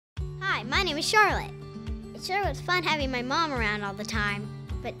Hi, my name is Charlotte. It sure was fun having my mom around all the time,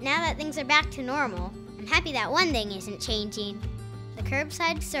 but now that things are back to normal, I'm happy that one thing isn't changing: the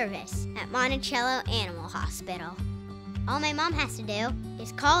curbside service at Monticello Animal Hospital. All my mom has to do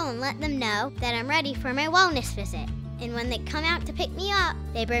is call and let them know that I'm ready for my wellness visit. And when they come out to pick me up,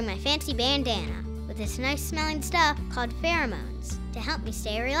 they bring my fancy bandana with this nice smelling stuff called pheromones to help me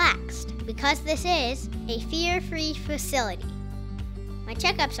stay relaxed, because this is a fear-free facility. My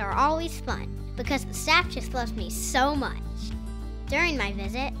checkups are always fun because the staff just loves me so much. During my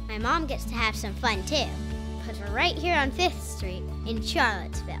visit, my mom gets to have some fun too, because we're right here on 5th Street in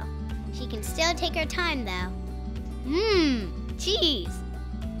Charlottesville. She can still take her time though. Cheese!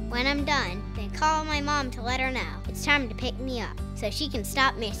 When I'm done, then call my mom to let her know it's time to pick me up so she can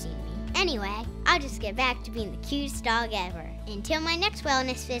stop missing me. Anyway, I'll just get back to being the cutest dog ever until my next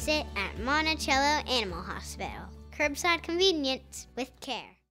wellness visit at Monticello Animal Hospital. Curbside convenience with care.